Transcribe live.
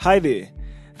Hi there.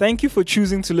 Thank you for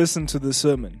choosing to listen to this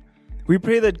sermon. We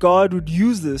pray that God would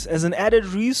use this as an added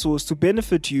resource to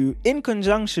benefit you in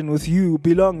conjunction with you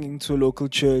belonging to a local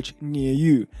church near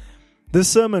you. This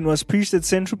sermon was preached at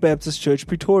Central Baptist Church,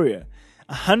 Pretoria.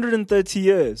 130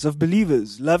 years of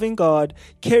believers loving God,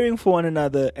 caring for one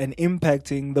another, and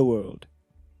impacting the world.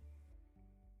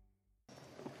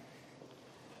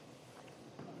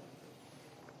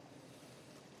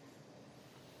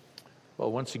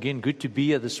 Well, once again, good to be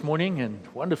here this morning and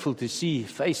wonderful to see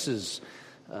faces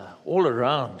all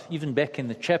around, even back in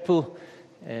the chapel,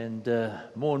 and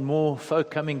more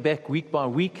folk coming back week by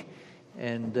week.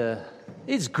 And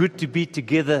it's good to be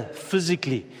together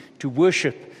physically, to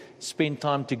worship, spend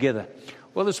time together.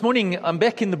 Well, this morning I'm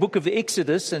back in the book of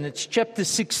Exodus, and it's chapter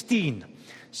 16.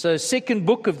 So, second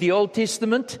book of the Old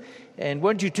Testament. And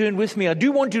won't you turn with me? I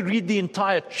do want to read the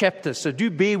entire chapter, so do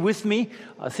bear with me.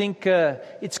 I think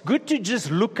it's good to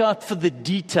just look out for the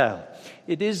detail.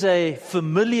 It is a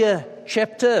familiar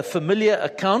chapter, a familiar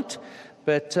account,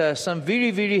 but some very,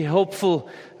 very helpful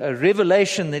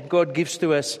revelation that God gives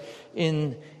to us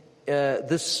in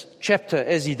this chapter,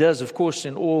 as He does, of course,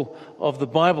 in all of the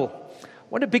Bible. I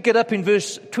want to pick it up in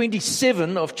verse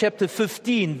 27 of chapter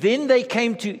 15. Then they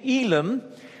came to Elim,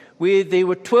 where there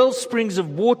were 12 springs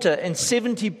of water and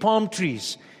 70 palm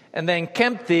trees, and they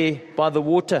encamped there by the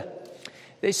water.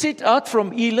 They set out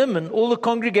from Elim, and all the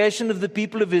congregation of the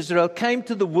people of Israel came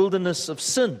to the wilderness of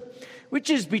Sin, which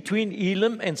is between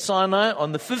Elim and Sinai,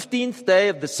 on the 15th day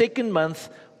of the second month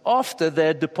after they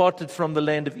had departed from the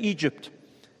land of Egypt.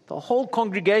 The whole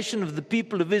congregation of the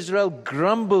people of Israel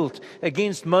grumbled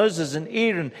against Moses and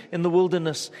Aaron in the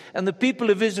wilderness, and the people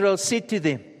of Israel said to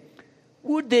them,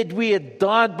 "Would that we had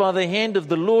died by the hand of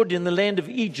the Lord in the land of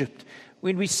Egypt,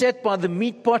 when we sat by the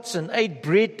meat pots and ate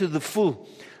bread to the full.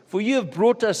 For you have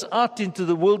brought us out into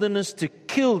the wilderness to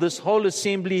kill this whole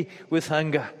assembly with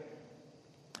hunger."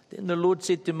 Then the Lord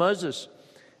said to Moses,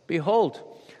 "Behold,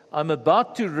 I am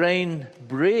about to rain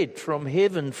bread from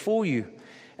heaven for you,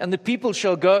 and the people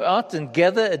shall go out and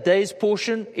gather a day's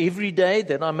portion every day,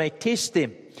 that I may test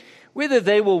them, whether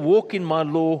they will walk in my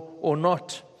law or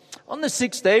not. On the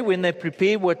sixth day, when they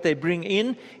prepare what they bring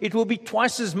in, it will be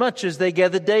twice as much as they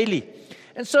gather daily."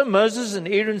 And so Moses and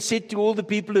Aaron said to all the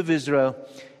people of Israel,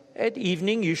 "At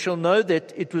evening you shall know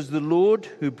that it was the Lord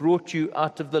who brought you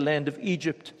out of the land of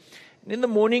Egypt. And in the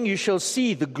morning you shall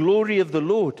see the glory of the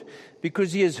Lord,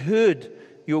 because He has heard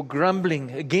your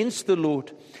grumbling against the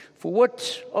Lord. For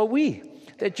what are we,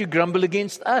 that you grumble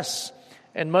against us?"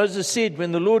 And Moses said,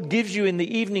 "When the Lord gives you in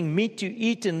the evening meat to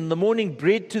eat, and in the morning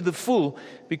bread to the full,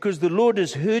 because the Lord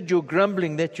has heard your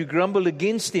grumbling, that you grumble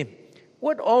against Him.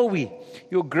 What are we?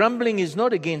 Your grumbling is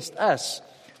not against us,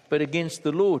 but against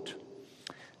the Lord."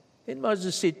 Then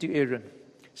Moses said to Aaron,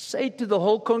 "Say to the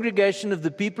whole congregation of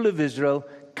the people of Israel,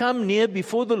 'Come near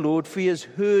before the Lord, for He has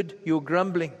heard your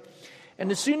grumbling.'"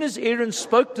 And as soon as Aaron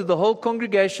spoke to the whole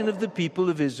congregation of the people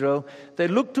of Israel, they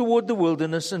looked toward the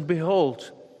wilderness, and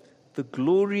behold, the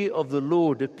glory of the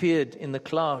Lord appeared in the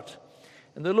cloud.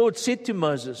 And the Lord said to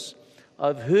Moses,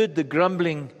 I've heard the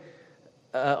grumbling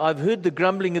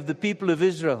of the people of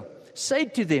Israel. Say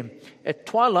to them, at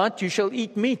twilight you shall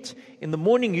eat meat. In the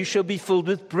morning you shall be filled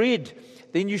with bread.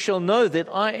 Then you shall know that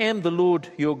I am the Lord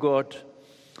your God.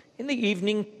 In the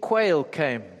evening quail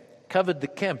came, covered the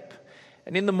camp.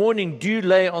 And in the morning dew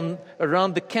lay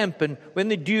around the camp, and when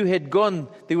the dew had gone,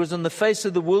 there was on the face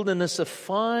of the wilderness a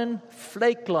fine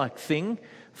flake-like thing,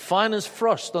 fine as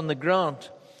frost on the ground.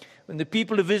 When the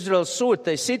people of Israel saw it,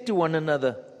 they said to one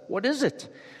another, "What is it?"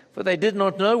 For they did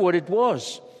not know what it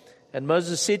was. And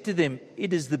Moses said to them,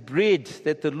 "It is the bread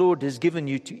that the Lord has given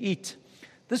you to eat.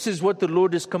 This is what the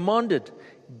Lord has commanded.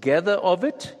 Gather of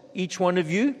it, each one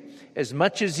of you, as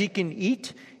much as he can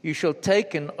eat. You shall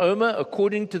take an omer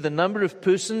according to the number of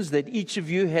persons that each of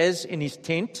you has in his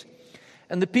tent."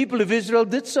 And the people of Israel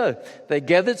did so. They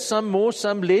gathered some more,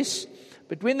 some less.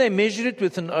 But when they measured it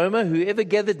with an omer, whoever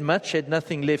gathered much had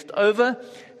nothing left over.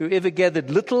 Whoever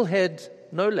gathered little had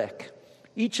no lack.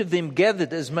 Each of them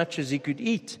gathered as much as he could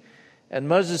eat. And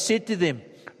Moses said to them,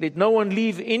 "Let no one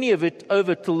leave any of it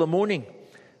over till the morning."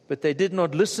 But they did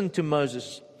not listen to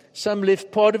Moses. Some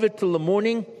left part of it till the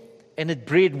morning, and it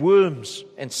bred worms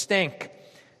and stank.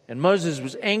 And Moses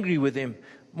was angry with them.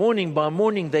 Morning by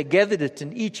morning they gathered it,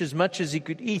 and each as much as he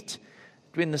could eat.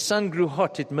 But when the sun grew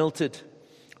hot, it melted.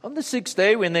 On the sixth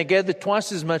day, when they gathered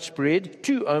twice as much bread,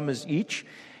 2 omers each,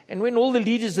 and when all the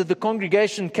leaders of the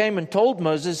congregation came and told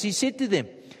Moses, he said to them,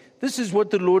 "This is what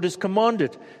the Lord has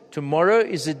commanded. Tomorrow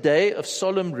is a day of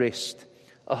solemn rest,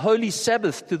 a holy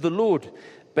Sabbath to the Lord.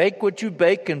 Bake what you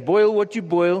bake and boil what you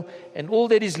boil, and all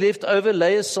that is left over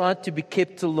lay aside to be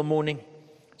kept till the morning.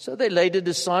 So they laid it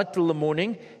aside till the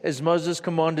morning, as Moses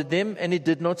commanded them, and it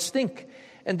did not stink,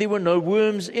 and there were no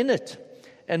worms in it.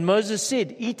 And Moses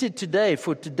said, Eat it today,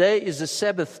 for today is a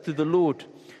Sabbath to the Lord.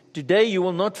 Today you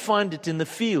will not find it in the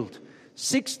field.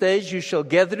 6 days you shall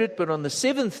gather it, but on the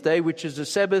 7th day, which is a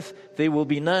Sabbath, there will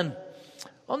be none.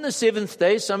 On the 7th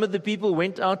day, some of the people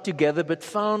went out to gather, but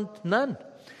found none.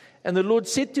 And the Lord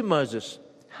said to Moses,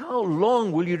 How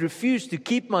long will you refuse to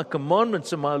keep my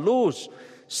commandments and my laws?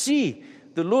 See,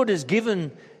 the Lord has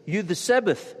given you the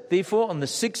Sabbath. Therefore, on the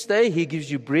 6th day, he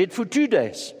gives you bread for 2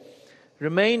 days.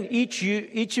 Remain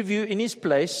each of you in his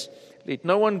place. Let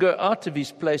no one go out of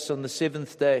his place on the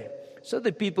 7th day. So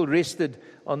the people rested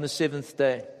on the 7th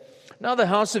day. Now the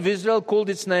house of Israel called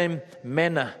its name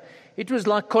manna. It was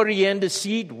like coriander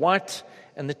seed, white,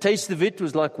 and the taste of it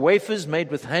was like wafers made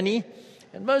with honey.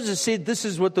 And Moses said, This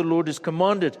is what the Lord has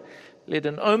commanded. Let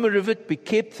an omer of it be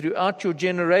kept throughout your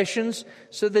generations,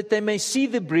 so that they may see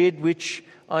the bread which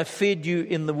I fed you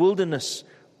in the wilderness,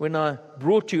 when I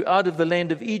brought you out of the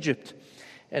land of Egypt.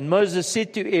 And Moses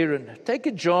said to Aaron, Take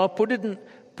a jar, put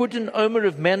an omer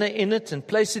of manna in it, and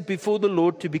place it before the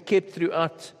Lord to be kept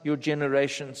throughout your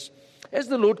generations. As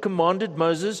the Lord commanded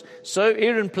Moses, so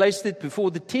Aaron placed it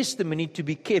before the testimony to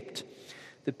be kept.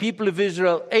 The people of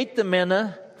Israel ate the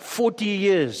manna 40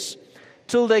 years,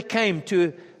 till they came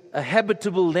to a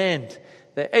habitable land.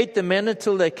 They ate the manna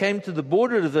till they came to the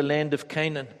border of the land of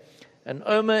Canaan. An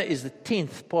omer is the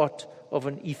 10th part of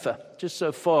an ephah. Just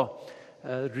so far,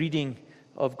 reading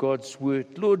of God's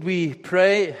word. Lord, we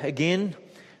pray again,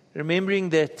 remembering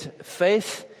that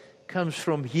faith comes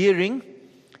from hearing,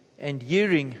 and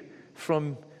hearing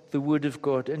from the word of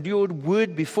God. And your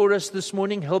word before us this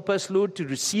morning, help us, Lord, to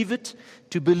receive it,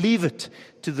 to believe it,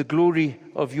 to the glory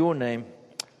of your name.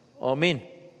 Amen.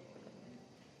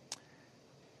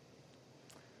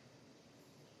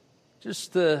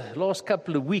 Just the last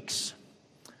couple of weeks,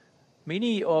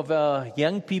 many of our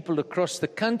young people across the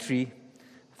country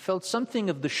felt something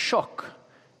of the shock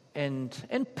and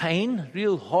pain,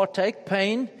 real heartache,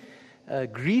 pain,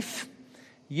 grief,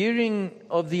 hearing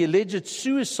of the alleged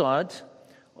suicide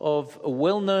of a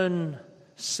well-known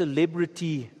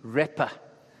celebrity rapper.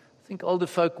 I think older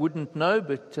folk wouldn't know,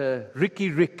 but Ricky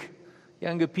Rick,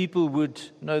 younger people would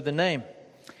know the name.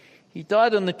 He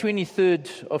died on the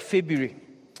 23rd of February.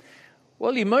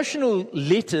 Well, emotional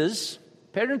letters,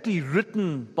 apparently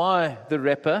written by the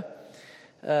rapper,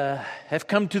 have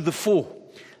come to the fore.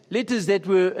 Letters that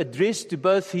were addressed to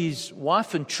both his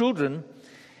wife and children,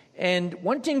 and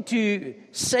wanting to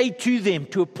say to them,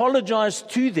 to apologize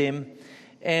to them,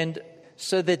 and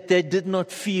so that they did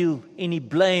not feel any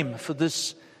blame for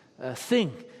this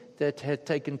thing that had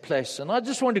taken place. And I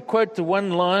just want to quote the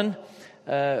one line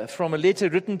from a letter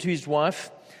written to his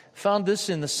wife. Found this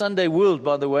in the Sunday World,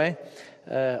 by the way,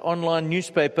 online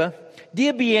newspaper.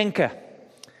 Dear Bianca,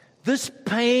 this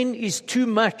pain is too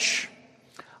much.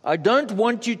 I don't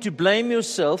want you to blame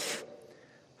yourself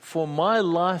for my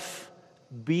life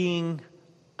being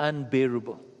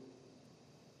unbearable.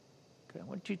 Okay, I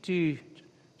want you to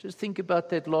just think about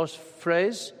that last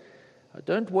phrase. I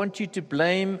don't want you to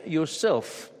blame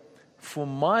yourself for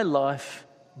my life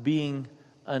being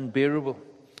unbearable.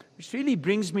 Which really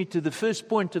brings me to the first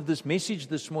point of this message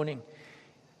this morning.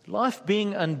 Life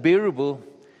being unbearable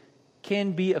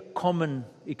can be a common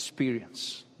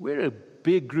experience. We're a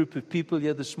big group of people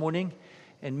here this morning,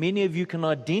 and many of you can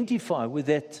identify with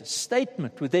that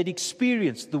statement, with that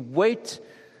experience, the weight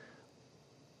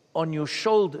on your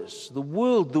shoulders, the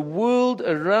world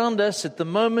around us at the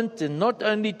moment, and not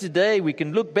only today. We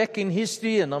can look back in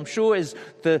history, and I'm sure as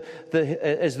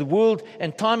the world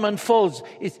and time unfolds,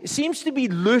 it seems to be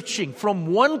lurching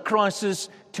from one crisis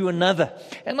to another.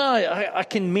 And I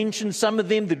can mention some of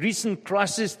them. The recent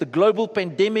crisis, the global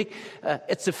pandemic,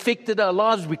 it's affected our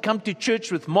lives. We come to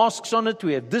church with masks on it.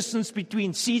 We have distance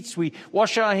between seats. We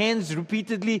wash our hands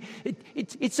repeatedly.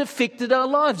 It's affected our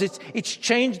lives. It's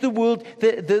changed the world,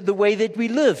 the way that we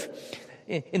live.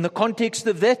 In the context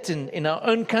of that, in our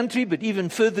own country, but even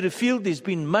further afield, there's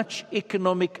been much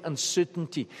economic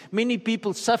uncertainty. Many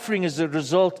people suffering as a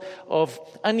result of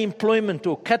unemployment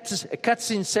or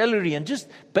cuts in salary and just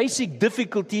basic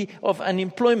difficulty of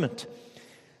unemployment.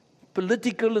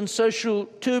 Political and social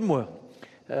turmoil.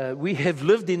 We have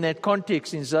lived in that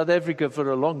context in South Africa for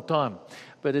a long time.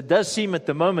 But it does seem at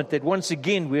the moment that once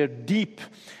again we're deep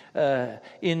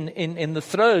in the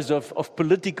throes of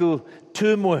political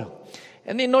turmoil.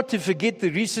 And then not to forget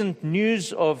the recent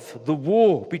news of the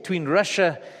war between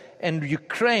Russia and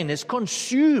Ukraine has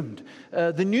consumed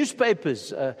the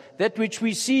newspapers, that which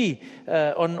we see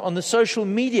on the social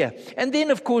media. And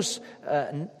then, of course,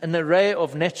 an array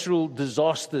of natural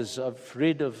disasters. I've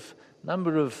read of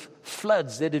number of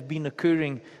floods that have been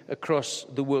occurring across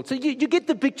the world. So you get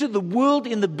the picture, the world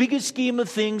in the bigger scheme of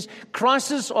things,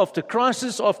 crisis after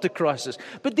crisis after crisis.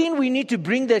 But then we need to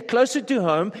bring that closer to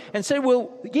home and say,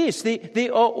 well, yes,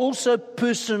 there are also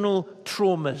personal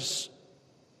traumas.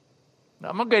 Now,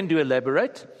 I'm not going to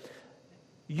elaborate.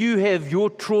 You have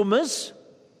your traumas.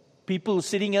 People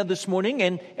sitting here this morning,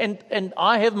 and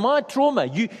I have my trauma.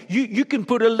 You can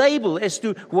put a label as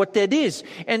to what that is.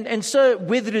 And so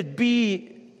whether it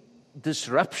be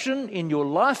disruption in your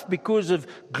life because of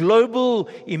global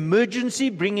emergency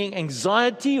bringing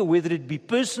anxiety, or whether it be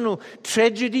personal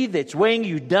tragedy that's weighing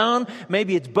you down,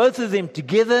 maybe it's both of them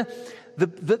together.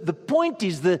 The point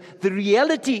is, the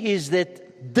reality is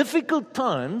that difficult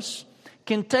times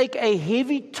can take a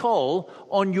heavy toll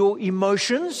on your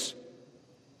emotions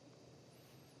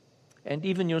and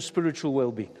even your spiritual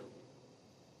well-being.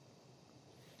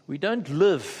 We don't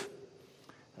live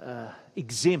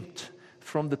exempt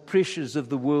from the pressures of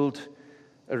the world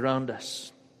around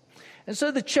us. And so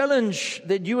the challenge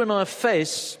that you and I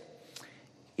face,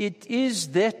 it is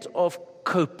that of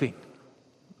coping.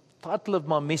 The title of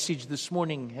my message this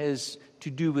morning has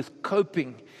to do with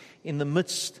coping in the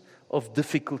midst of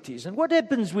difficulties. And what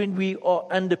happens when we are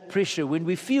under pressure, when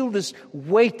we feel this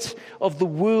weight of the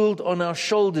world on our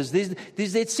shoulders?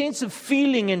 There's that sense of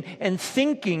feeling and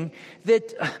thinking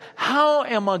that, how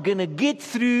am I going to get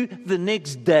through the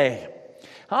next day?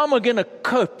 How am I going to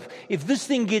cope if this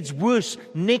thing gets worse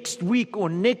next week or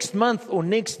next month or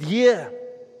next year?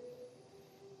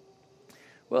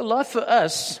 Well, life for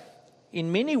us,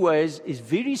 in many ways, is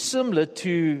very similar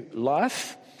to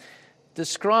life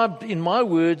described in my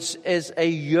words as a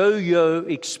yo-yo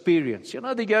experience. You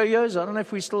know the yo-yos? I don't know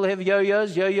if we still have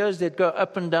yo-yos that go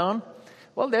up and down.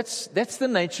 Well, that's the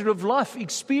nature of life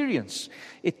experience.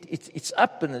 It's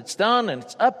up and it's down, and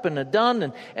it's up and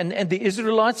down. And the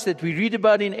Israelites that we read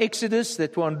about in Exodus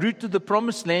that were en route to the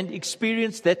promised land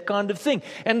experienced that kind of thing.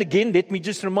 And again, let me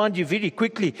just remind you very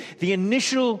quickly, the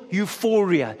initial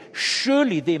euphoria.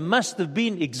 Surely there must have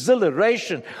been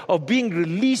exhilaration of being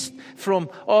released from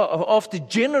after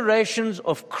generations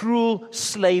of cruel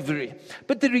slavery.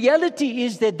 But the reality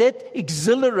is that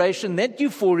exhilaration, that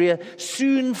euphoria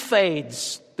soon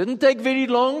fades. Didn't take very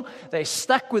long. They're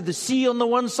stuck with the sea on the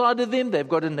one side of them. They've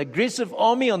got an aggressive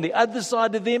army on the other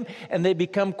side of them, and they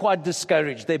become quite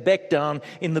discouraged. They back down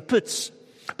in the pits.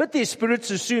 But their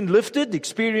spirits are soon lifted,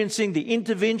 experiencing the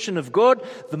intervention of God,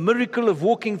 the miracle of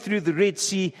walking through the Red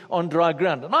Sea on dry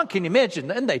ground. And I can imagine,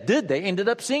 and they did. They ended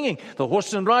up singing. The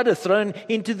horse and rider thrown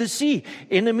into the sea.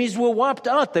 Enemies were wiped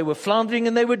out. They were floundering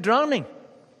and they were drowning.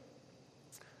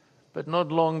 But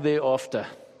not long thereafter,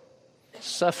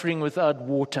 suffering without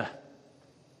water.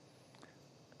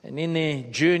 And in their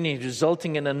journey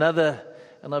resulting in another,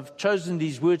 and I've chosen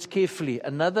these words carefully,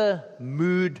 another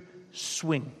mood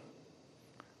swing.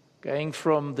 Going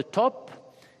from the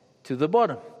top to the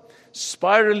bottom.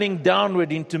 Spiraling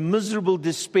downward into miserable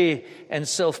despair and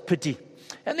self-pity.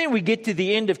 And then we get to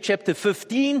the end of chapter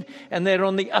 15 and they're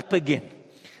on the up again.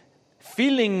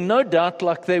 Feeling no doubt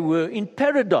like they were in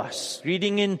paradise.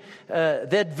 Reading in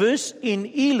that verse, in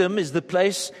Elim is the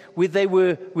place where there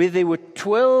were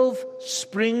 12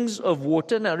 springs of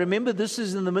water. Now remember, this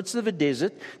is in the midst of a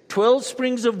desert. 12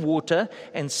 springs of water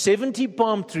and 70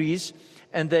 palm trees,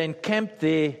 and they encamped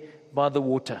there by the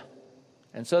water.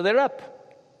 And so they're up.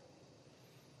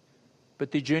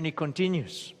 But the journey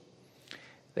continues.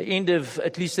 The end of,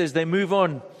 at least as they move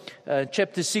on,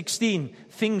 chapter 16,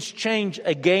 things change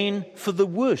again for the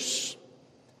worse.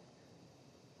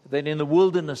 Then in the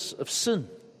wilderness of sin.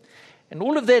 And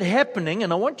all of that happening,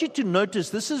 and I want you to notice,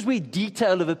 this is where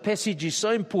detail of a passage is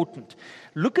so important.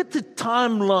 Look at the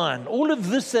timeline. All of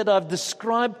this that I've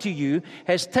described to you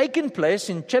has taken place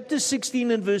in chapter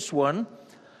 16 and verse 1,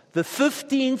 the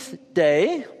 15th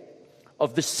day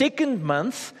of the second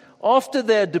month after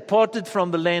they had departed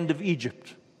from the land of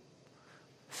Egypt.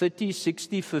 30,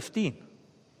 60, 15.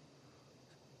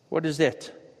 What is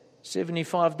that?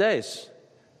 75 days.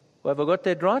 Well, have I got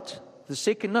that right? The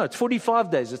second, no, it's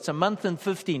 45 days. It's a month and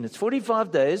 15. It's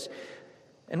 45 days.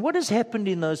 And what has happened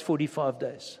in those 45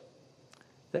 days?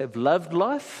 They've loved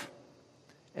life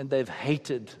and they've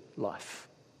hated life.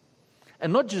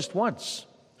 And not just once,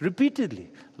 repeatedly.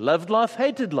 Loved life,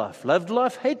 hated life. Loved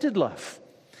life, hated life.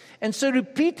 And so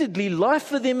repeatedly, life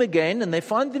for them again, and they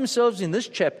find themselves in this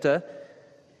chapter,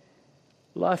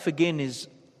 life again is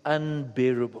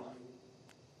unbearable.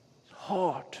 It's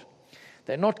hard.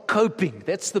 They're not coping.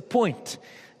 That's the point.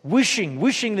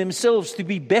 Wishing themselves to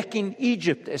be back in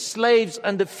Egypt as slaves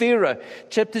under Pharaoh.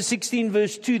 Chapter 16,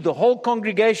 verse 2, the whole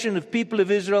congregation of people of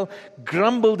Israel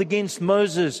grumbled against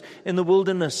Moses in the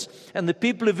wilderness. And the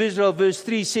people of Israel, verse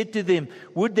 3, said to them,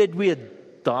 would that we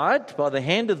had died by the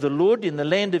hand of the Lord in the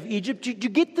land of Egypt. Did you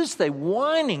get this? They're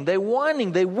whining, they're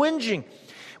whinging.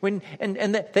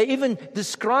 They even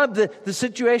describe the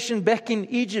situation back in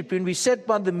Egypt when we sat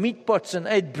by the meat pots and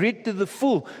ate bread to the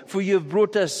full, for you have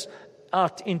brought us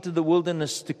out into the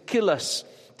wilderness to kill us,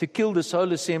 to kill this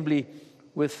whole assembly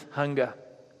with hunger.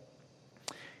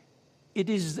 It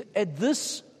is at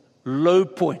this low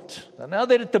point, now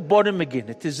they're at the bottom again,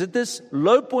 it is at this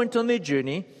low point on their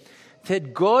journey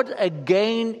that God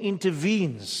again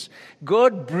intervenes.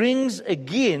 God brings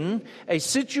again a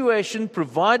situation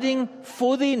providing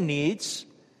for their needs,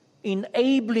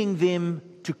 enabling them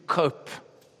to cope.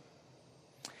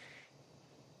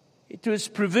 It was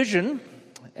provision.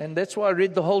 And that's why I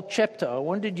read the whole chapter. I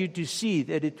wanted you to see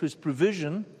that it was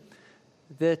provision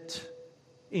that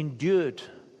endured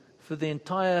for the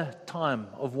entire time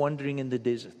of wandering in the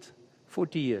desert,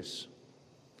 40 years.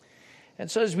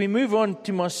 And so as we move on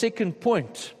to my second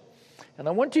point, and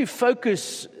I want to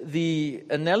focus the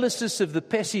analysis of the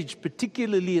passage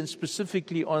particularly and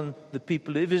specifically on the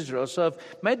people of Israel. So I've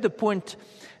made the point,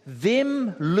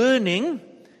 them learning,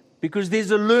 because there's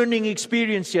a learning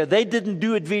experience here. They didn't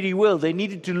do it very well. They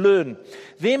needed to learn.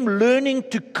 Them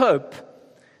learning to cope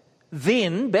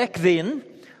back then,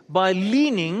 by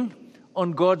leaning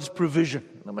on God's provision.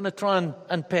 I'm going to try and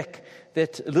unpack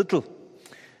that a little.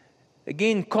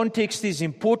 Again, context is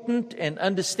important, and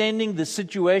understanding the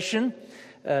situation.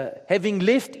 Having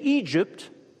left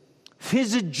Egypt,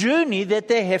 there's a journey that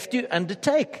they have to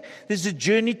undertake. There's a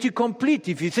journey to complete.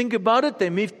 If you think about it,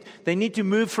 they need to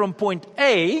move from point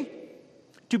A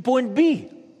to point B.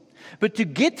 But to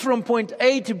get from point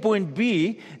A to point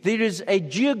B, there is a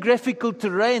geographical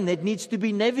terrain that needs to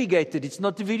be navigated. It's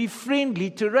not a very friendly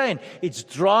terrain. It's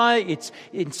dry. It's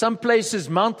in some places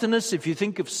mountainous. If you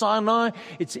think of Sinai,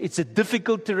 it's a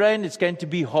difficult terrain. It's going to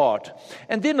be hard.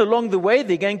 And then along the way,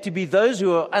 there are going to be those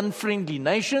who are unfriendly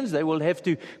nations. They will have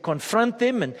to confront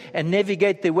them and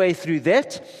navigate their way through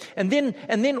that. And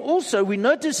then also we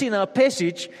notice in our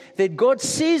passage that God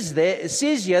says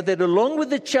here that along with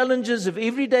the challenges of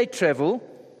everyday travel,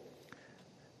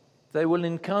 they will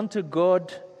encounter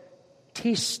God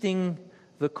testing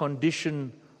the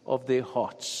condition of their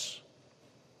hearts.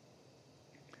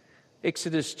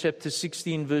 Exodus chapter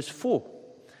 16 verse 4,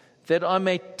 that I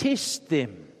may test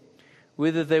them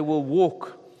whether they will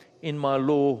walk in my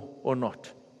law or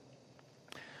not.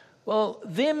 Well,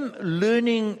 them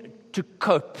learning to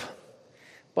cope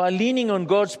by leaning on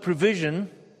God's provision,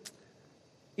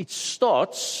 it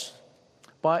starts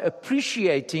by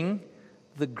appreciating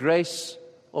the grace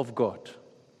of God.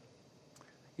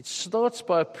 It starts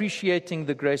by appreciating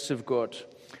the grace of God.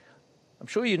 I'm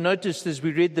sure you noticed as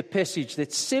we read the passage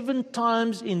that 7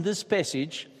 times in this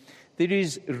passage there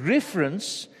is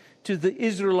reference to the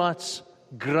Israelites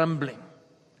grumbling.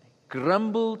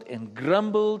 Grumbled,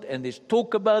 and there's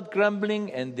talk about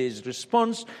grumbling, and there's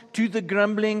response to the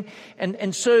grumbling.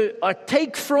 And so I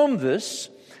take from this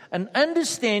an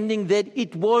understanding that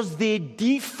it was their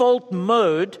default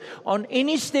mode on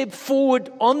any step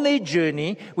forward on their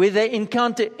journey where they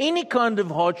encounter any kind of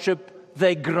hardship,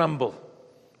 they grumble.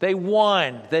 They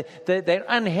whine. They're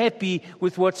unhappy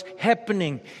with what's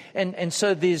happening. And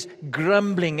so there's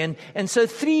grumbling. And so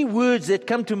 3 words that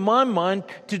come to my mind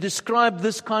to describe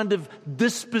this kind of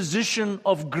disposition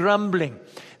of grumbling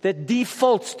that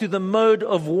defaults to the mode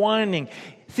of whining.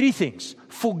 3 things.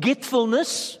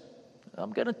 Forgetfulness.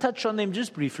 I'm going to touch on them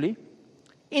just briefly.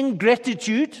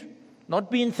 Ingratitude, not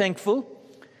being thankful,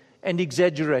 and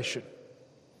exaggeration.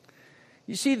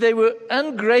 You see, they were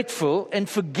ungrateful and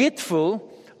forgetful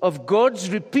of God's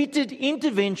repeated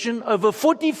intervention over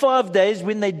 45 days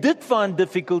when they did find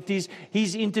difficulties,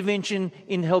 His intervention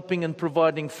in helping and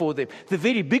providing for them. The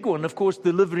very big one, of course,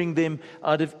 delivering them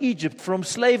out of Egypt from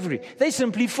slavery. They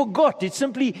simply forgot. It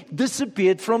simply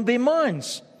disappeared from their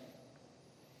minds.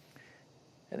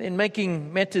 And then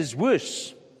making matters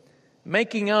worse,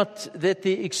 making out that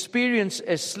the experience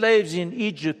as slaves in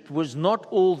Egypt was not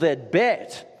all that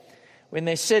bad. When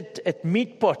they sat at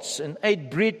meat pots and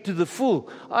ate bread to the full,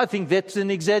 I think that's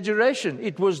an exaggeration.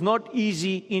 It was not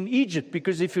easy in Egypt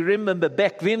because if you remember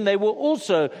back then, they were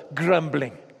also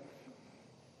grumbling.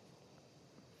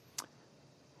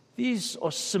 These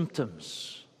are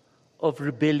symptoms of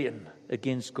rebellion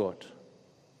against God.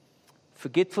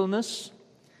 Forgetfulness,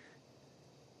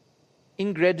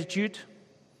 ingratitude,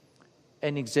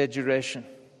 and exaggeration.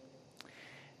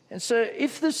 And so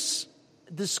if this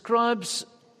describes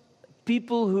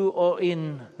people who are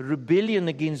in rebellion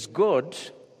against God,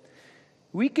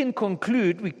 we should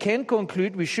conclude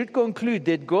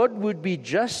that God would be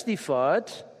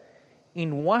justified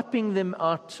in wiping them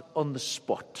out on the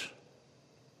spot.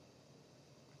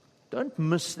 Don't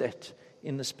miss that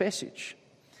in this passage.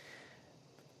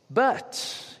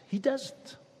 But he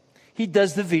doesn't. He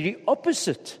does the very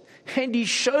opposite. And he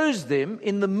shows them,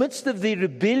 in the midst of their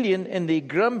rebellion and their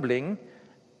grumbling,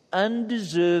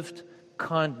 undeserved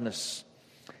kindness.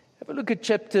 Have a look at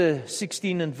chapter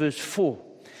 16 and verse 4.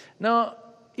 Now,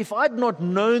 if I'd not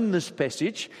known this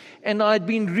passage, and I'd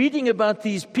been reading about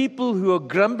these people who are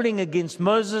grumbling against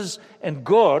Moses and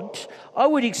God, I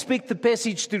would expect the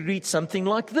passage to read something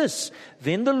like this.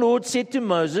 Then the Lord said to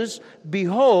Moses,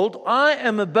 "Behold, I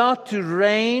am about to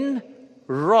rain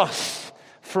wrath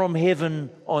from heaven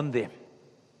on them."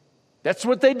 That's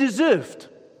what they deserved.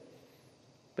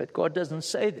 But God doesn't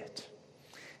say that.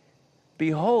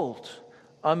 "Behold,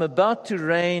 I'm about to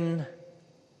rain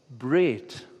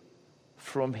bread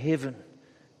from heaven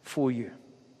for you."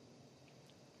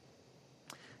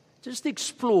 Just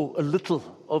explore a little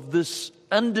of this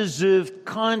undeserved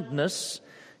kindness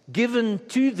given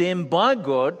to them by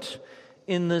God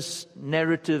in this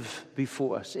narrative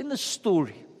before us, in the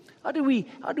story. How do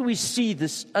we see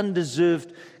this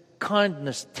undeserved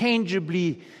kindness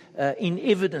tangibly in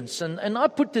evidence? And I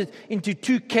put it into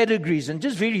two categories. And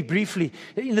just very briefly,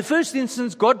 in the first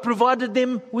instance, God provided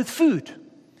them with food.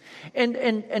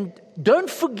 And don't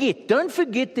forget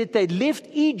that they left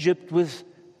Egypt with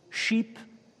sheep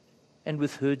and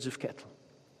with herds of cattle.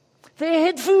 They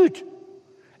had food,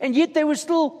 and yet they were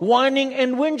still whining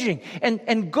and whinging.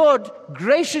 And God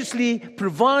graciously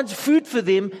provides food for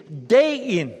them day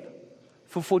in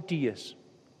for 40 years,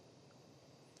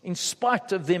 in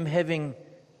spite of them having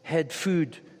had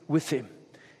food with Him.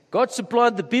 God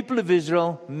supplied the people of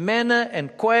Israel manna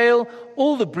and quail,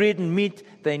 all the bread and meat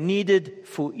they needed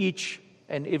for each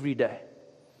and every day.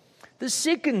 The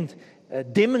second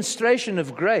demonstration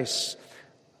of grace,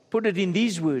 put it in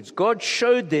these words: God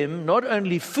showed them not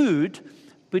only food,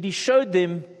 but He showed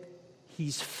them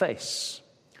His face.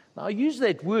 Now I use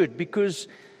that word because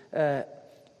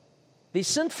their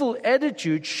sinful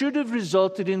attitude should have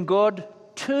resulted in God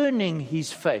turning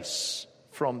His face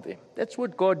from them. That's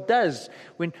what God does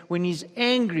when He's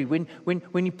angry, when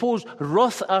He pours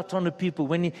wrath out on a people,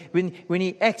 when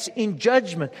He acts in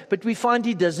judgment. But we find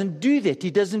He doesn't do that.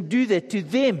 He doesn't do that to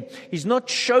them. He's not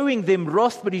showing them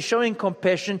wrath, but He's showing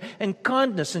compassion and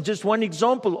kindness. And just one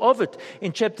example of it,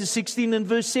 in chapter 16 and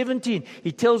verse 17,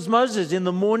 He tells Moses, "In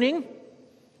the morning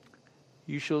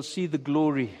you shall see the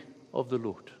glory of the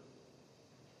Lord."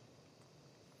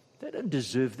 They don't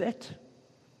deserve that,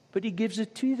 but He gives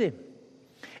it to them.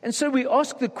 And so we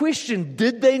ask the question,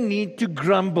 did they need to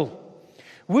grumble?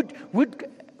 Would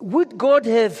God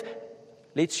have,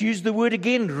 let's use the word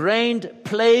again, rained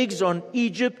plagues on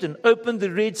Egypt and opened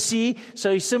the Red Sea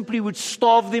so He simply would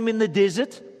starve them in the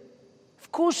desert?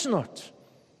 Of course not.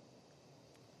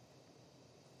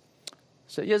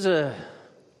 So here's a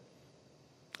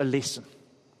lesson.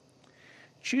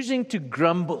 Choosing to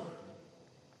grumble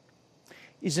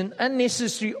is an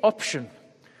unnecessary option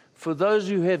for those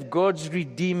who have God's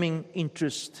redeeming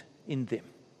interest in them.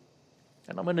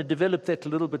 And I'm going to develop that a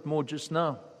little bit more just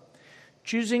now.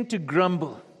 Choosing to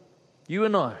grumble, you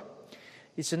and I,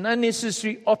 it's an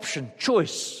unnecessary option,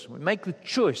 choice. We make the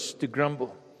choice to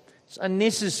grumble. It's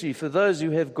unnecessary for those who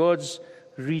have God's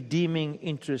redeeming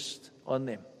interest on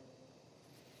them.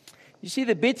 You see,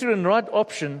 the better and right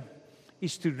option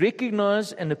is to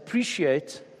recognize and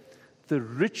appreciate the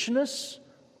richness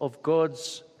of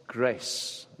God's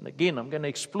grace. And again, I'm going to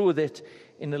explore that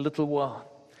in a little while.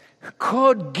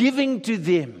 God giving to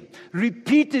them,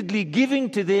 repeatedly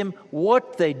giving to them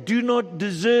what they do not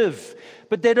deserve.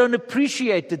 But they don't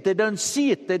appreciate it, they don't see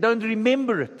it, they don't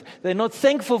remember it, they're not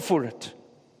thankful for it.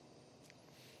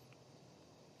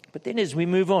 But then as we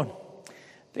move on,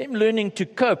 them learning to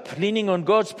cope, leaning on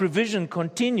God's provision,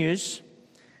 continues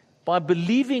by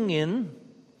believing in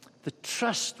the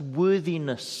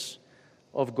trustworthiness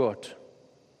of God.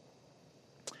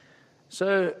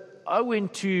 So I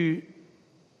went to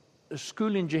a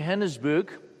school in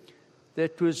Johannesburg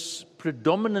that was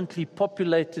predominantly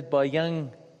populated by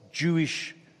young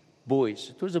Jewish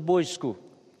boys. It was a boys' school.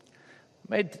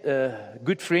 Made a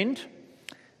good friend,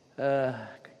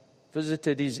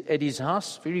 visited at his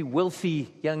house, very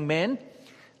wealthy young man,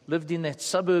 lived in that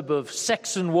suburb of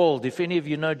Saxonwold. If any of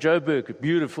you know Joburg, a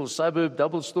beautiful suburb,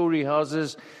 double-story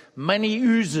houses, money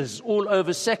oozes all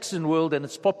over Saxonwold, and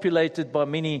it's populated by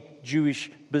many Jewish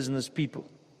business people.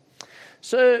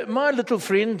 So my little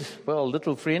friend,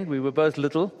 we were both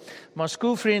little, my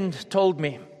school friend told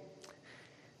me,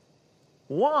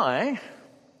 why,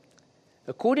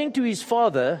 according to his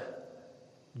father,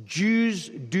 Jews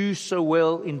do so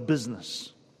well in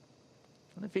business.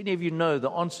 I don't know if any of you know the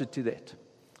answer to that.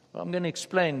 Well, I'm going to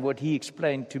explain what he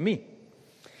explained to me.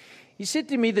 He said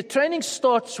to me, the training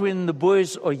starts when the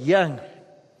boys are young.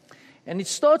 And it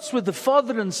starts with the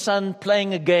father and son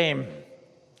playing a game.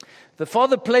 The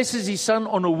father places his son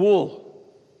on a wall,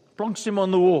 plonks him on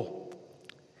the wall.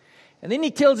 And then he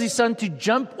tells his son to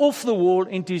jump off the wall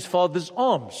into his father's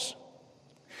arms.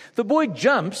 The boy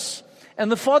jumps,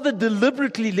 and the father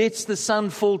deliberately lets the son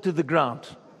fall to the ground.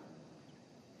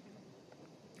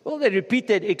 Well, they repeat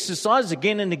that exercise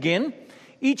again and again.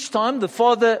 Each time the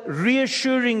father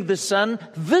reassuring the son,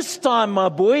 this time, my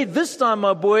boy,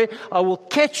 I will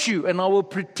catch you and I will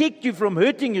protect you from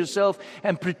hurting yourself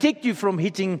and protect you from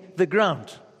hitting the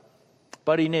ground.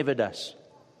 But he never does.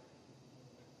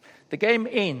 The game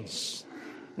ends.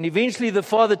 And eventually the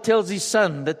father tells his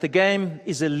son that the game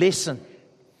is a lesson.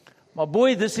 My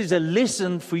boy, this is a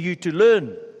lesson for you to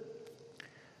learn.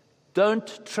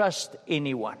 Don't trust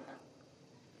anyone,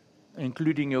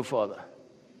 including your father.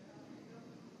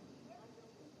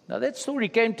 Now that story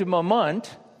came to my mind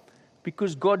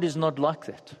because God is not like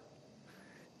that.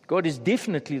 God is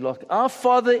definitely like our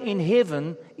Father in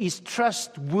heaven is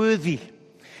trustworthy.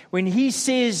 When He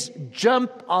says,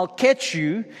 jump, I'll catch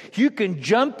you, you can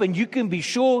jump and you can be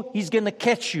sure He's going to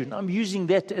catch you. And I'm using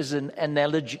that as an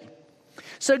analogy.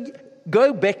 So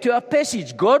go back to our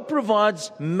passage. God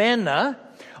provides manna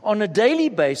on a daily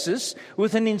basis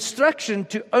with an instruction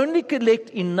to only collect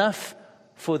enough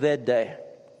for that day.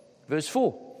 Verse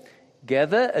 4.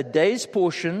 Gather a day's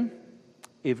portion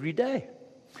every day.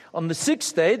 On the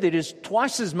sixth day, there is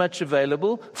twice as much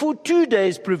available for 2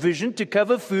 days' provision to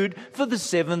cover food for the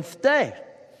seventh day.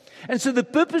 And so the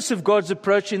purpose of God's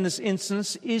approach in this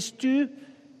instance is to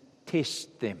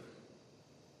test them.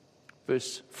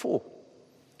 Verse 4.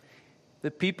 The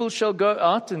people shall go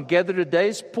out and gather a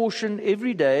day's portion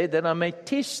every day, that I may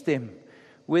test them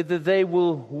whether they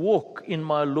will walk in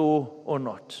my law or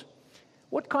not.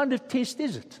 What kind of test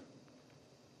is it?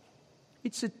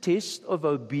 It's a test of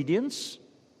obedience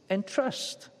and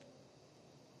trust.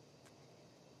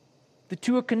 The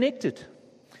two are connected.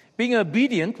 Being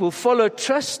obedient will follow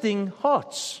trusting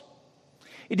hearts.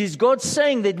 It is God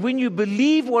saying that when you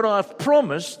believe what I've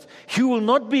promised, you will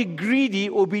not be greedy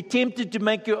or be tempted to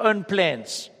make your own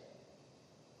plans.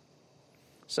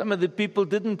 Some of the people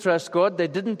didn't trust God. They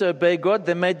didn't obey God.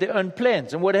 They made their own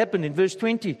plans. And what happened in verse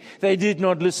 20? They did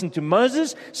not listen to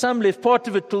Moses. Some left part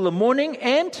of it till the morning,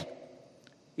 and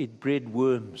it bred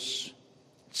worms.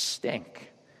 It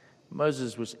stank.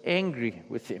 Moses was angry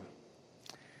with him.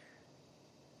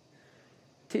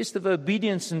 Test of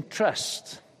obedience and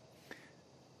trust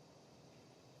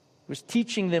was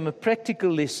teaching them a practical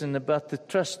lesson about the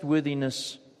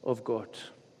trustworthiness of God.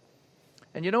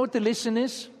 And you know what the lesson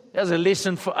is? There's a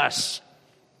lesson for us.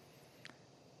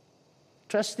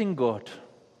 Trusting God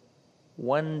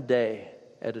one day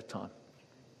at a time.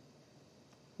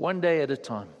 One day at a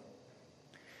time.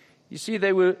 You see,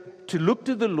 they were to look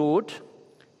to the Lord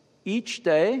each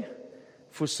day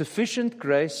for sufficient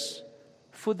grace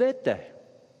for that day.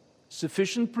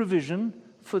 Sufficient provision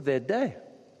for that day.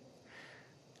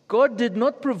 God did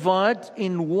not provide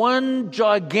in one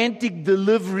gigantic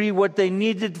delivery what they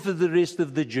needed for the rest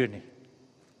of the journey.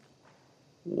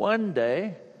 One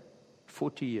day,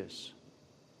 40 years.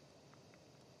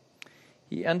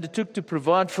 He undertook to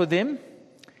provide for them,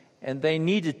 and they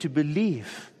needed to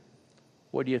believe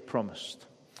what He had promised.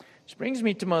 Which brings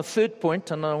me to my third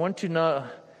point, and I want to now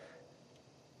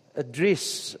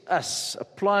address us,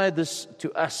 apply this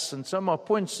to us. And so my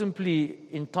point simply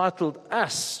entitled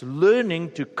Us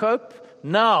Learning to Cope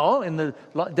Now in the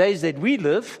days that we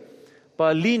live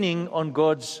by leaning on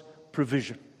God's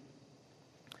provision.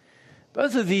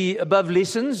 Both of the above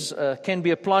lessons can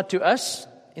be applied to us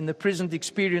in the present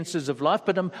experiences of life,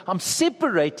 but I'm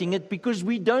separating it because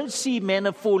we don't see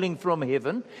manna falling from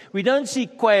heaven. We don't see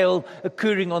quail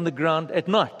occurring on the ground at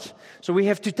night. So we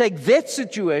have to take that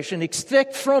situation,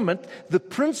 extract from it the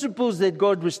principles that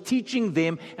God was teaching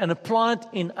them and apply it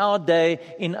in our day,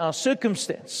 in our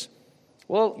circumstance.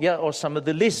 Well, here are some of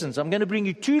the lessons. I'm going to bring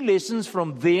you 2 lessons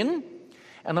from then,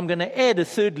 and I'm going to add a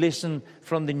third lesson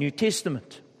from the New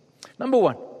Testament. Number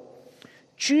 1.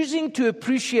 Choosing to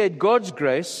appreciate God's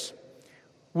grace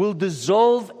will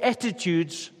dissolve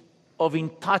attitudes of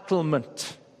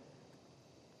entitlement.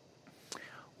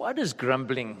 Why does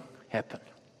grumbling happen?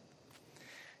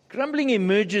 Grumbling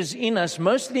emerges in us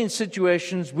mostly in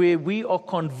situations where we are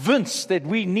convinced that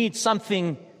we need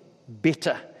something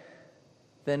better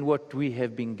than what we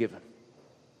have been given.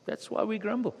 That's why we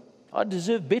grumble. I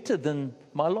deserve better than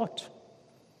my lot.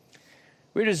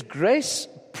 Whereas grace,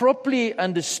 properly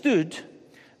understood,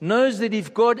 knows that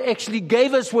if God actually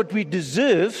gave us what we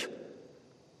deserve,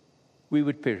 we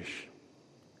would perish.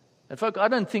 And folks, I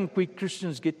don't think we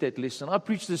Christians get that lesson. I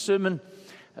preached a sermon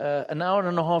an hour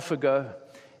and a half ago,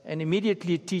 and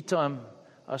immediately at tea time,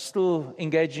 I was still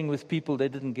engaging with people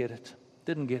that didn't get it.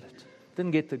 Didn't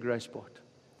get the grace part.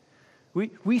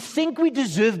 We think we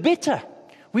deserve better.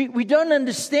 We don't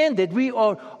understand that we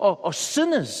are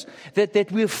sinners,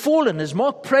 that we have fallen, as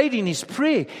Mark prayed in his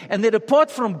prayer, and that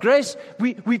apart from grace,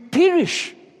 we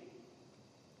perish.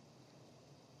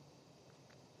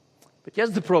 But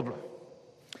here's the problem.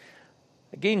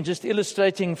 Again, just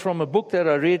illustrating from a book that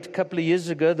I read a couple of years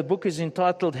ago. The book is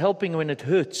entitled Helping When It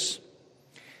Hurts.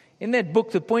 In that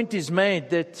book, the point is made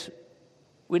that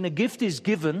when a gift is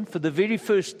given for the very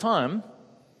first time,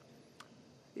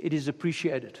 it is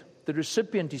appreciated. The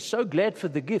recipient is so glad for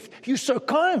the gift. You're so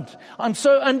kind. I'm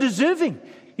so undeserving.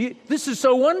 This is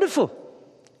so wonderful.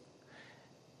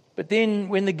 But then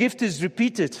when the gift is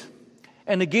repeated,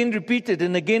 and again repeated,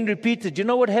 and again repeated, you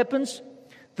know what happens?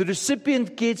 The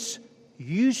recipient gets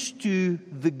used to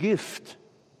the gift,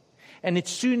 and it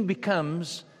soon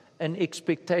becomes an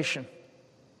expectation.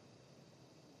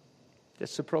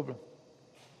 That's the problem.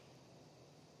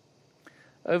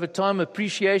 Over time,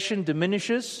 appreciation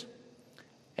diminishes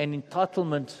and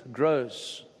entitlement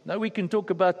grows. Now, we can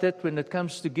talk about that when it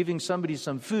comes to giving somebody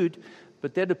some food,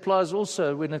 but that applies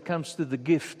also when it comes to the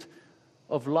gift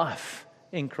of life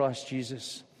in Christ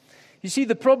Jesus. You see,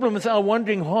 the problem with our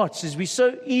wandering hearts is we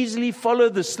so easily follow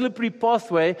the slippery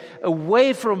pathway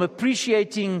away from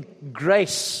appreciating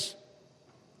grace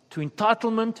to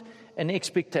entitlement and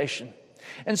expectation.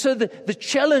 And so the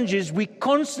challenge is we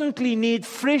constantly need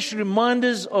fresh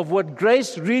reminders of what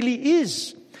grace really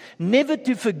is. Never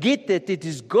to forget that it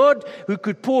is God who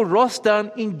could pour wrath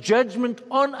down in judgment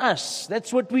on us.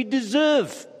 That's what we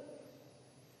deserve.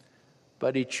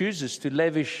 But He chooses to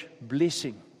lavish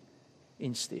blessing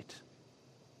instead.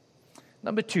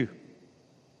 Number 2.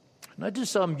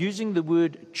 Notice I'm using the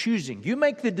word choosing. You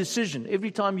make the decision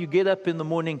every time you get up in the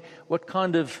morning what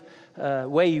kind of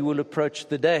way you will approach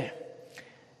the day.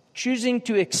 Choosing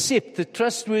to accept the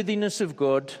trustworthiness of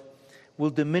God will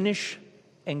diminish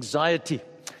anxiety.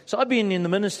 So I've been in the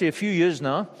ministry a few years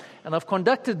now, and I've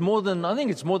conducted more than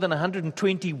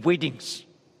 120 weddings.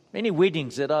 Many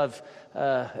weddings that I've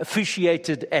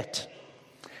officiated at.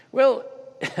 Well,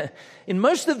 in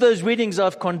most of those weddings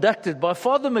I've conducted, by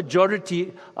far the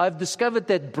majority, I've discovered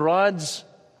that brides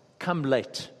come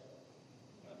late.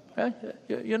 Okay?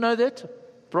 You know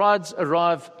that? Brides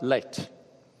arrive late.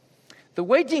 The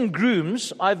waiting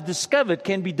grooms, I've discovered,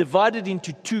 can be divided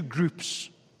into 2 groups.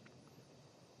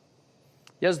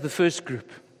 Here's the first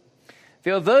group.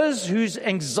 There are those whose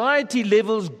anxiety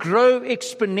levels grow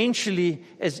exponentially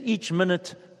as each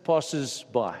minute passes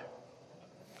by.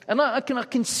 And I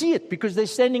can see it because they're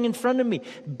standing in front of me.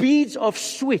 Beads of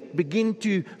sweat begin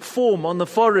to form on the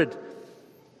forehead.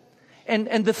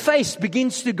 And the face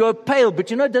begins to go pale.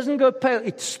 But it doesn't go pale.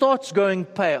 It starts going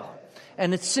pale.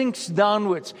 And it sinks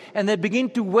downwards. And they begin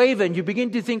to waver. And you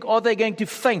begin to think, are they going to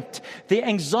faint? Their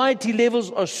anxiety levels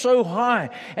are so high.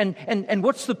 And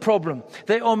what's the problem?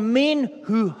 They are men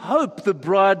who hope the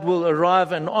bride will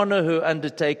arrive and honor her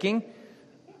undertaking.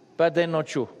 But they're not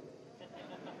sure.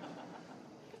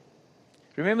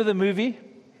 Remember the movie?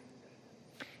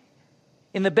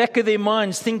 In the back of their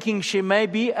minds, thinking she may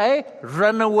be a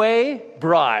runaway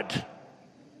bride.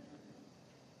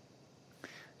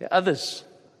 There are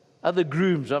other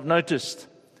grooms I've noticed,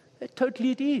 they're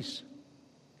totally at ease.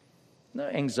 No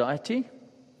anxiety,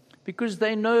 because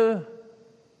they know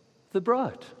the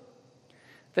bride.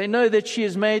 They know that she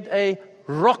has made a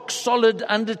rock-solid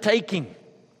undertaking.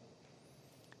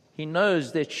 He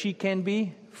knows that she can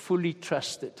be fully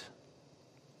trusted.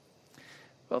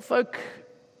 Well, folk,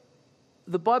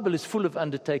 the Bible is full of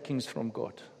undertakings from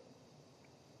God.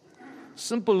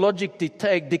 Simple logic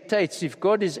dictates if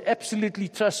God is absolutely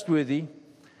trustworthy,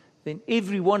 then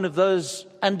every one of those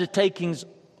undertakings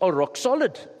are rock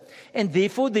solid. And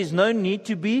therefore, there's no need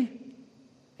to be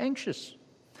anxious.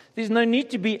 There's no need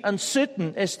to be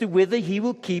uncertain as to whether He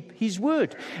will keep His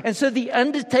word. And so the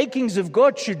undertakings of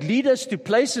God should lead us to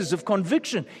places of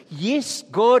conviction. Yes,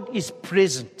 God is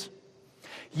present.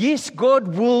 Yes, God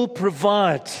will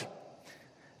provide.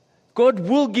 God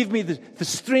will give me the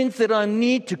strength that I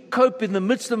need to cope in the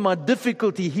midst of my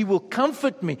difficulty. He will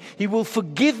comfort me. He will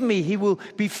forgive me. He will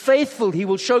be faithful. He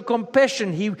will show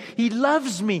compassion. He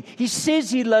loves me. He says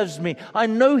He loves me. I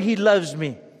know He loves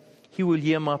me. He will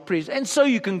hear my prayers. And so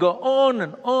you can go on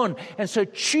and on. And so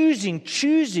choosing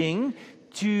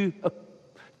to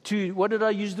what did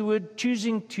I use the word?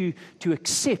 Choosing to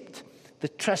accept the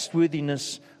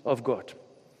trustworthiness of God.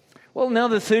 Well, now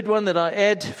the third one that I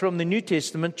add from the New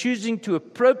Testament, choosing to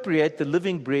appropriate the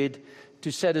living bread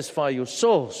to satisfy your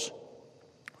souls.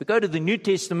 We go to the New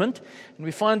Testament and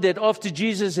we find that after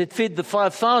Jesus had fed the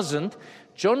 5,000,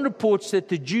 John reports that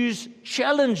the Jews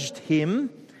challenged Him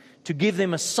to give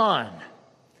them a sign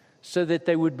so that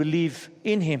they would believe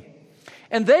in Him.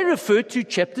 And they refer to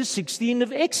chapter 16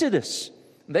 of Exodus.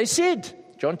 They said,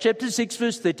 John chapter 6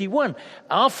 verse 31,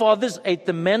 our fathers ate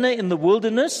the manna in the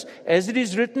wilderness, as it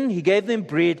is written, He gave them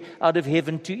bread out of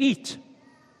heaven to eat.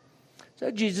 So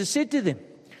Jesus said to them,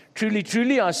 truly,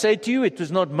 truly, I say to you, it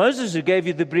was not Moses who gave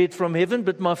you the bread from heaven,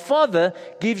 but my Father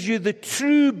gives you the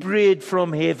true bread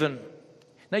from heaven.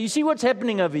 Now you see what's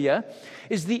happening over here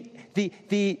is the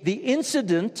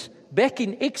incident back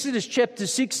in Exodus chapter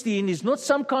 16 is not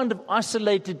some kind of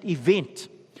isolated event.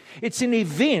 It's an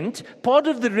event, part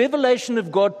of the revelation of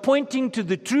God, pointing to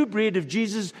the true bread of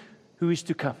Jesus who is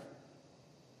to come.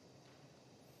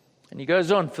 And he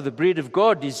goes on, for the bread of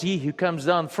God is He who comes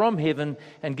down from heaven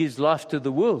and gives life to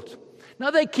the world.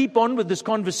 Now they keep on with this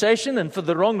conversation, and for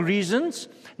the wrong reasons.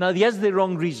 Now here's their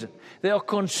wrong reason. They are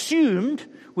consumed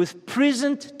with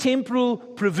present temporal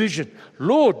provision.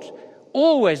 Lord,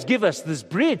 always give us this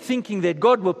bread, thinking that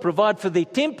God will provide for their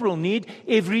temporal need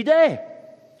every day.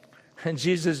 And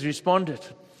Jesus responded,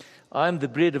 I am the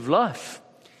bread of life.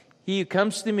 He who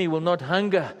comes to me will not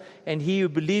hunger, and he who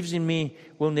believes in me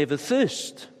will never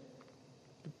thirst.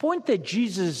 The point that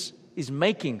Jesus is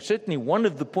making, certainly one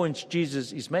of the points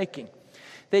Jesus is making,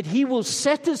 that He will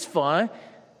satisfy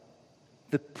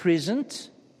the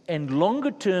present and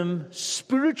longer-term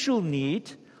spiritual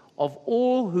need of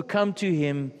all who come to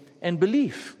Him and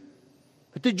believe.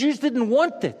 But the Jews didn't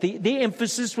want that. Their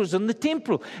emphasis was on the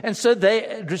temporal. And so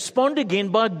they respond again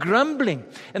by grumbling.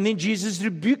 And then Jesus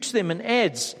rebukes them and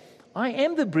adds, I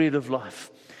am the bread of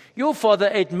life. Your father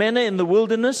ate manna in the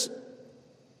wilderness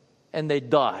and they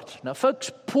died. Now, folks,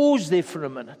 pause there for a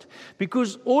minute.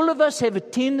 Because all of us have a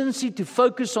tendency to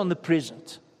focus on the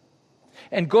present.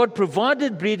 And God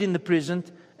provided bread in the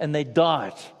present and they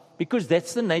died. Because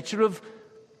that's the nature of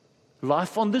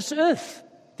life on this earth.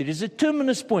 There is a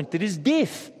terminus point. There is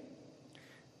death.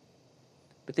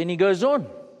 But then he goes on.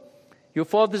 Your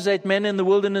fathers ate manna in the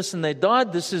wilderness and they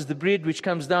died. This is the bread which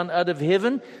comes down out of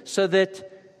heaven so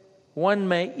that one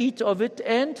may eat of it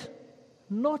and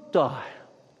not die.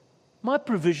 My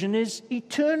provision is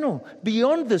eternal,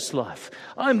 beyond this life.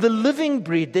 I'm the living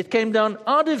bread that came down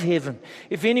out of heaven.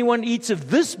 If anyone eats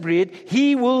of this bread,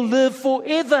 he will live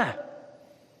forever.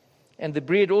 And the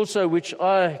bread also which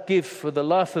I give for the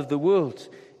life of the world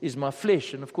is my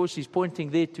flesh. And of course, he's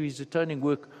pointing there to His atoning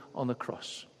work on the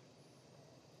cross.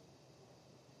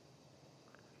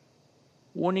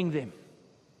 Warning them,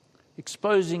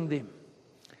 exposing them,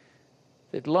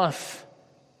 that life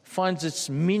finds its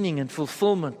meaning and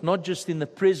fulfillment, not just in the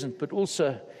present, but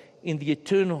also in the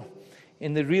eternal,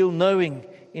 in the real knowing,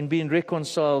 in being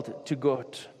reconciled to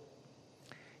God.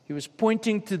 He was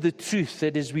pointing to the truth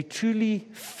that as we truly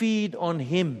feed on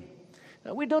Him.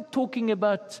 Now, we're not talking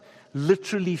about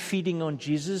literally feeding on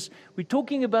Jesus. We're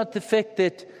talking about the fact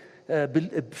that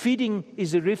feeding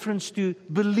is a reference to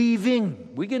believing.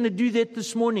 We're going to do that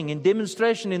this morning in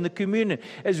demonstration in the communion.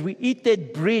 As we eat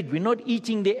that bread, we're not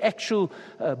eating the actual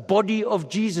body of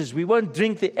Jesus. We won't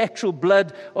drink the actual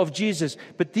blood of Jesus.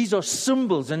 But these are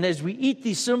symbols. And as we eat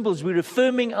these symbols, we're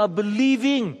affirming our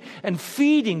believing and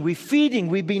feeding. We're feeding.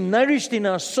 We've been nourished in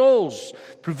our souls.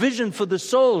 Provision for the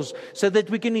souls so that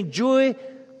we can enjoy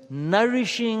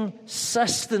nourishing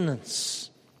sustenance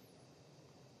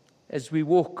as we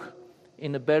walk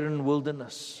in a barren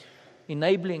wilderness,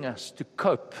 enabling us to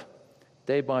cope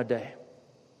day by day.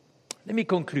 Let me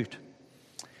conclude.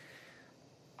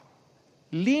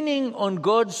 Leaning on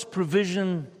God's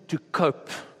provision to cope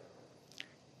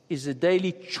is a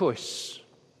daily choice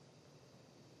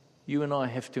you and I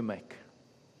have to make.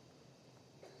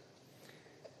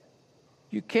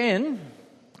 You can,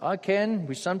 I can,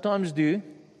 we sometimes do,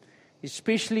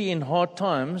 especially in hard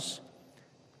times,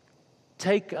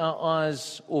 take our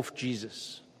eyes off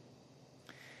Jesus.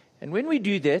 And when we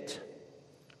do that,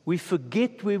 we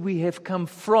forget where we have come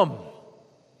from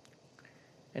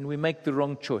and we make the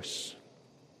wrong choice.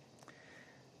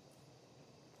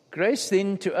 Grace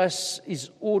then to us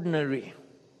is ordinary.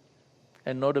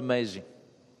 and not amazing?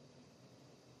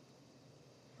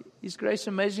 Is grace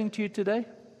amazing to you today?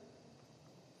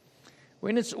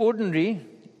 When it's ordinary,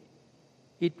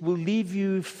 it will leave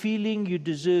you feeling you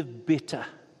deserve better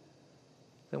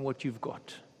than what you've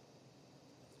got.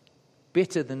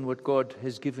 Better than what God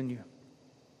has given you.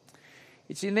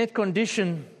 It's in that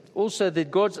condition also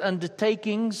that God's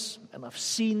undertakings, and I've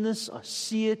seen this, I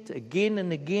see it again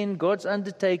and again, God's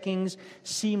undertakings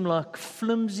seem like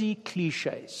flimsy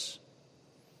cliches.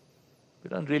 We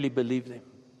don't really believe them.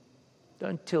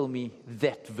 Don't tell me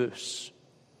that verse.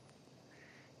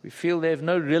 We feel they have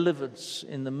no relevance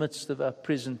in the midst of our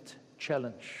present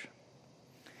challenge.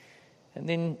 And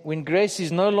then when grace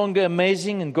is no longer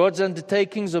amazing and God's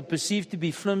undertakings are perceived to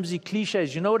be flimsy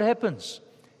cliches, you know what happens?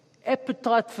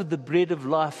 Appetite for the bread of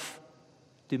life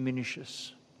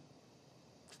diminishes.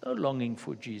 There's no longing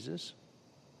for Jesus.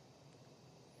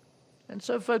 And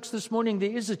so, folks, this morning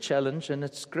there is a challenge, and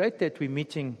it's great that we're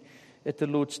meeting at the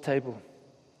Lord's table.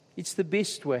 It's the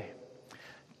best way.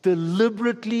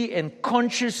 Deliberately and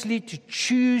consciously to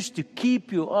choose to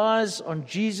keep your eyes on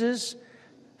Jesus,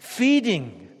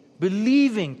 feeding,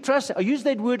 believing, trust. I use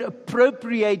that word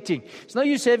appropriating. It's no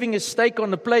use having a steak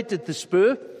on the plate at the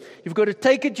spur. You've got to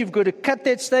take it, you've got to cut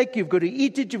that steak, you've got to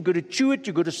eat it, you've got to chew it,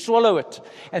 you've got to swallow it.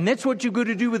 And that's what you've got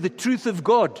to do with the truth of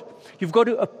God. You've got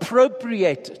to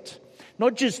appropriate it.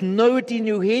 Not just know it in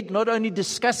your head, not only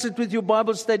discuss it with your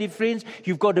Bible study friends,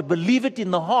 you've got to believe it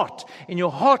in the heart, in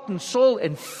your heart and soul,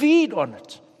 and feed on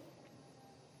it.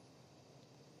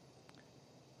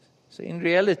 So in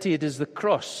reality, it is the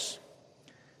cross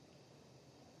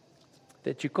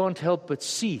that you can't help but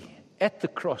see. At the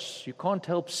cross, you can't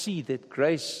help see that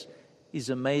grace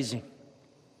is amazing.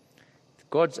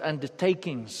 God's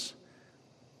undertakings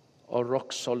are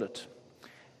rock solid.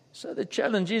 So the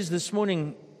challenge is this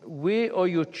morning, where are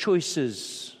your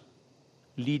choices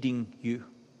leading you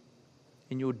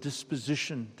in your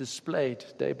disposition displayed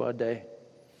day by day?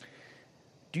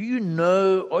 Do you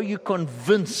know, are you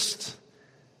convinced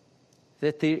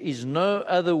that there is no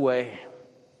other way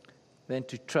than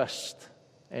to trust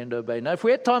and obey? Now, if we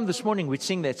had time this morning, we'd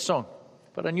sing that song,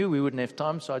 but I knew we wouldn't have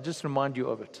time, so I just remind you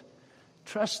of it.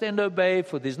 Trust and obey,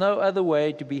 for there's no other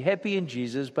way to be happy in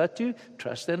Jesus but to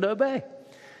trust and obey.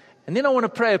 And then I want to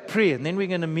pray a prayer, and then we're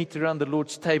going to meet around the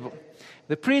Lord's table.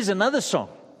 The prayer is another song.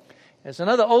 It's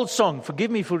another old song. Forgive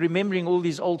me for remembering all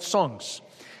these old songs.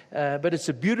 But it's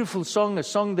a beautiful song, a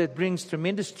song that brings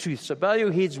tremendous truth. So bow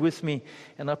your heads with me,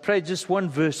 and I pray just one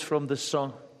verse from this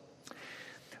song.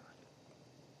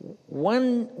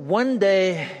 One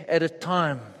day at a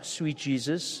time, sweet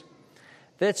Jesus,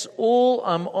 that's all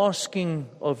I'm asking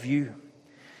of you.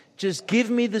 Just give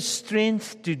me the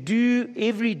strength to do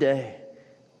every day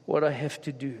what I have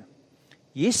to do.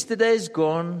 Yesterday's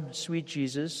gone, sweet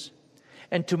Jesus,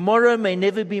 and tomorrow may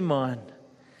never be mine.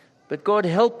 But God,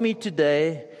 help me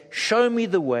today, show me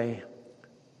the way,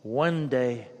 one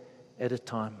day at a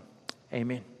time.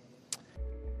 Amen.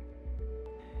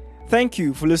 Thank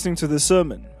you for listening to this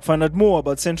sermon. Find out more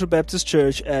about Central Baptist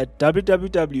Church at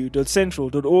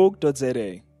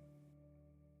www.central.org.za.